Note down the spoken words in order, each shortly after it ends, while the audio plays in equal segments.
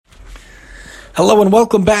Hello and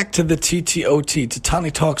welcome back to the TTOT,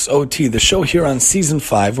 Tatani Talks OT, the show here on Season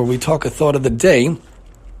 5 where we talk a thought of the day,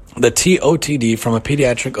 the TOTD, from a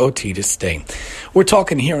pediatric OT to stay. We're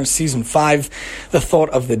talking here in Season 5, the thought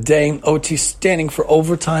of the day, OT standing for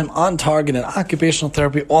overtime, on target, and occupational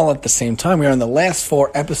therapy all at the same time. We are in the last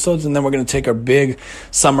 4 episodes, and then we're going to take our big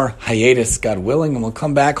summer hiatus, God willing, and we'll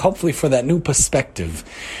come back hopefully for that new perspective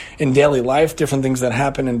in daily life, different things that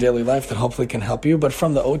happen in daily life that hopefully can help you, but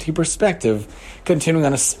from the OT perspective, continuing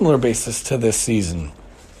on a similar basis to this season.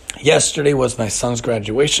 Yesterday was my son's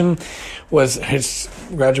graduation, was his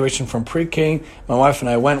graduation from pre-K. My wife and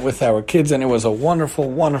I went with our kids, and it was a wonderful,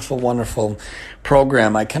 wonderful, wonderful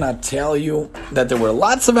program. I cannot tell you that there were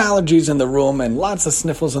lots of allergies in the room and lots of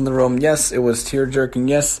sniffles in the room. Yes, it was tear-jerking.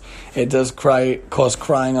 Yes, it does cause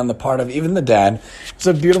crying on the part of even the dad. It's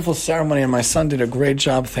a beautiful ceremony, and my son did a great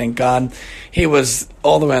job, thank God. He was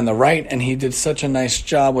all the way on the right, and he did such a nice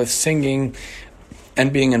job with singing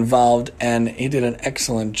and being involved, and he did an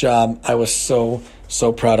excellent job. I was so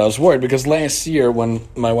proud. I was worried because last year when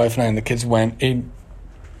my wife and I and the kids went, he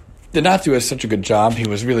did not do such a good job. He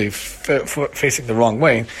was really facing the wrong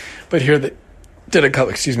way. But here they did a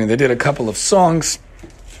couple of songs.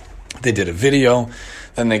 They did a video.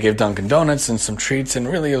 Then they gave Dunkin' Donuts and some treats, and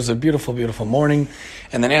really it was a beautiful, beautiful morning.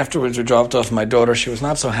 And then afterwards we dropped off my daughter. She was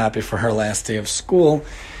not so happy for her last day of school,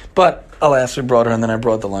 but alas, we brought her, and then I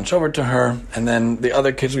brought the lunch over to her, and then the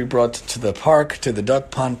other kids we brought to the park, to the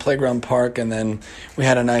duck pond playground park, and then we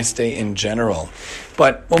had a nice day in general.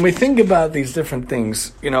 But when we think about these different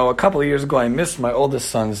things, a couple of years ago I missed my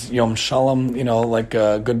oldest son's Yom Shalom, like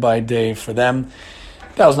a goodbye day for them.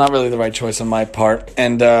 That was not really the right choice on my part,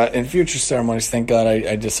 and in future ceremonies, thank God,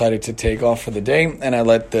 I decided to take off for the day, and I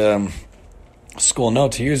let the school know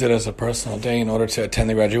to use it as a personal day in order to attend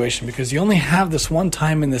the graduation, because you only have this one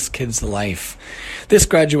time in this kid's life. This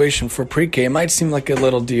graduation for pre-K, it might seem like a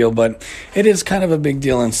little deal, but it is kind of a big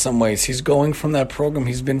deal in some ways. He's going from that program.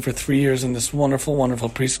 He's been for 3 years in this wonderful, wonderful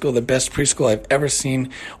preschool, the best preschool I've ever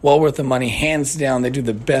seen. Well worth the money, hands down. They do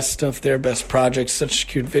the best stuff there, best projects, such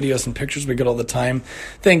cute videos and pictures we get all the time.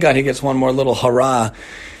 Thank God he gets one more little hurrah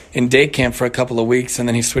in day camp for a couple of weeks, and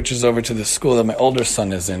then he switches over to the school that my older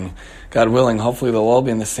son is in. God willing, hopefully they'll all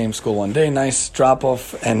be in the same school one day. Nice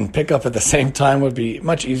drop-off and pick-up at the same time would be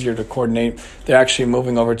much easier to coordinate. They're actually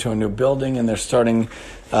moving over to a new building, and they're starting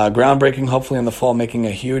groundbreaking, hopefully in the fall, making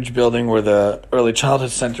a huge building where the early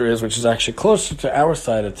childhood center is, which is actually closer to our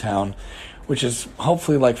side of town, which is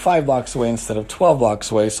hopefully like 5 blocks away instead of 12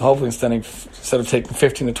 blocks away. So hopefully instead of taking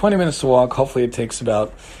 15 to 20 minutes to walk, hopefully it takes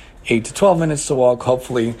about 8 to 12 minutes to walk,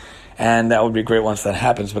 hopefully, and that would be great once that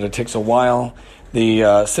happens, but it takes a while.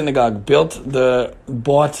 The synagogue bought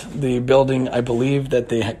the building, I believe, that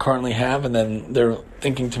they currently have, and then they're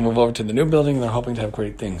thinking to move over to the new building, and they're hoping to have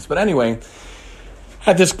great things. But anyway,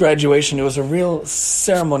 at this graduation, it was a real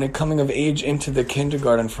ceremony, coming of age into the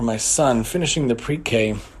kindergarten for my son, finishing the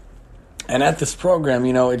pre-K. And at this program,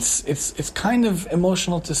 it's kind of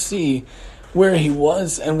emotional to see where he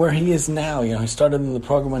was and where he is now. He started in the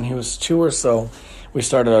program when he was 2 or so. We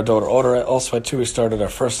started our daughter also at 2. We started our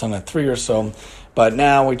first son at 3 or so. But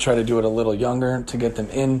now we try to do it a little younger to get them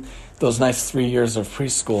in those nice 3 years of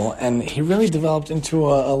preschool. And he really developed into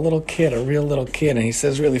a little kid, a real little kid. And he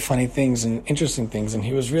says really funny things and interesting things. And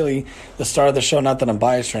he was really the star of the show. Not that I'm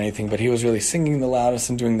biased or anything, but he was really singing the loudest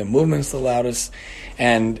and doing the movements the loudest.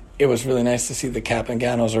 And it was really nice to see the cap and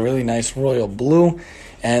gown. It was a really nice royal blue.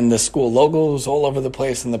 And the school logo was all over the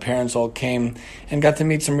place, and the parents all came and got to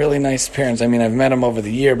meet some really nice parents. I mean, I've met them over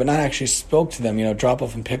the year, but not actually spoke to them.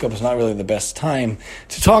 Drop-off and pick-up is not really the best time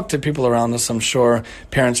to talk to people around us. I'm sure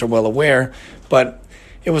parents are well aware, but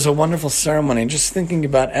it was a wonderful ceremony. Just thinking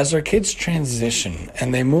about as our kids transition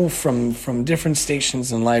and they move from different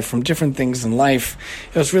stations in life, from different things in life,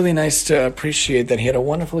 it was really nice to appreciate that he had a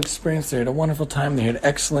wonderful experience there, he had a wonderful time there, he had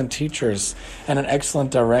excellent teachers and an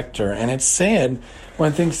excellent director. And it's sad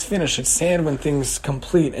when things finish, it's sad when things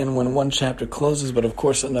complete and when one chapter closes, but of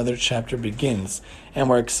course another chapter begins. And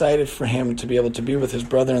we're excited for him to be able to be with his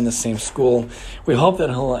brother in the same school. We hope that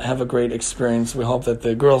he'll have a great experience. We hope that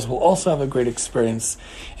the girls will also have a great experience.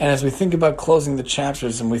 And as we think about closing the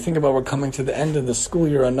chapters and we think about we're coming to the end of the school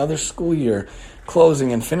year, another school year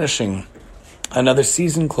closing and finishing, another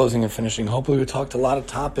season closing and finishing, hopefully we talked a lot of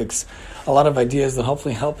topics, a lot of ideas that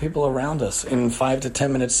hopefully help people around us in 5 to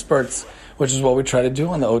 10 minute spurts, which is what we try to do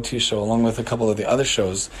on the OT show along with a couple of the other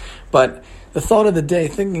shows. But The thought of the day,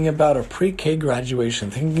 thinking about a pre-K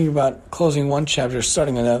graduation, thinking about closing one chapter,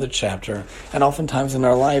 starting another chapter. And oftentimes in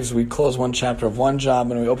our lives, we close one chapter of one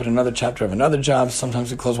job and we open another chapter of another job.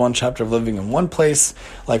 Sometimes we close one chapter of living in one place,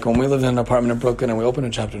 like when we lived in an apartment in Brooklyn, and we opened a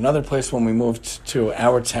chapter in another place when we moved to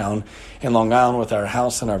our town in Long Island with our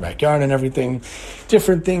house and our backyard and everything.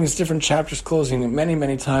 Different things, different chapters closing. Many,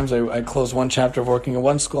 many times I closed one chapter of working at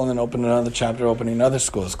one school and then opened another chapter, opening another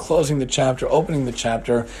school. It's closing the chapter, opening the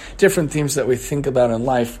chapter, different themes that we think about in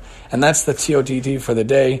life. And that's the TOTD for the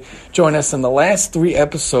day. Join us in the last 3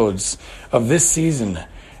 episodes of this season,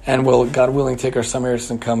 and we'll, God willing, take our summers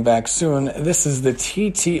and come back soon. This is the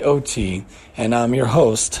TTOT, and I'm your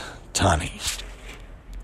host, Tani.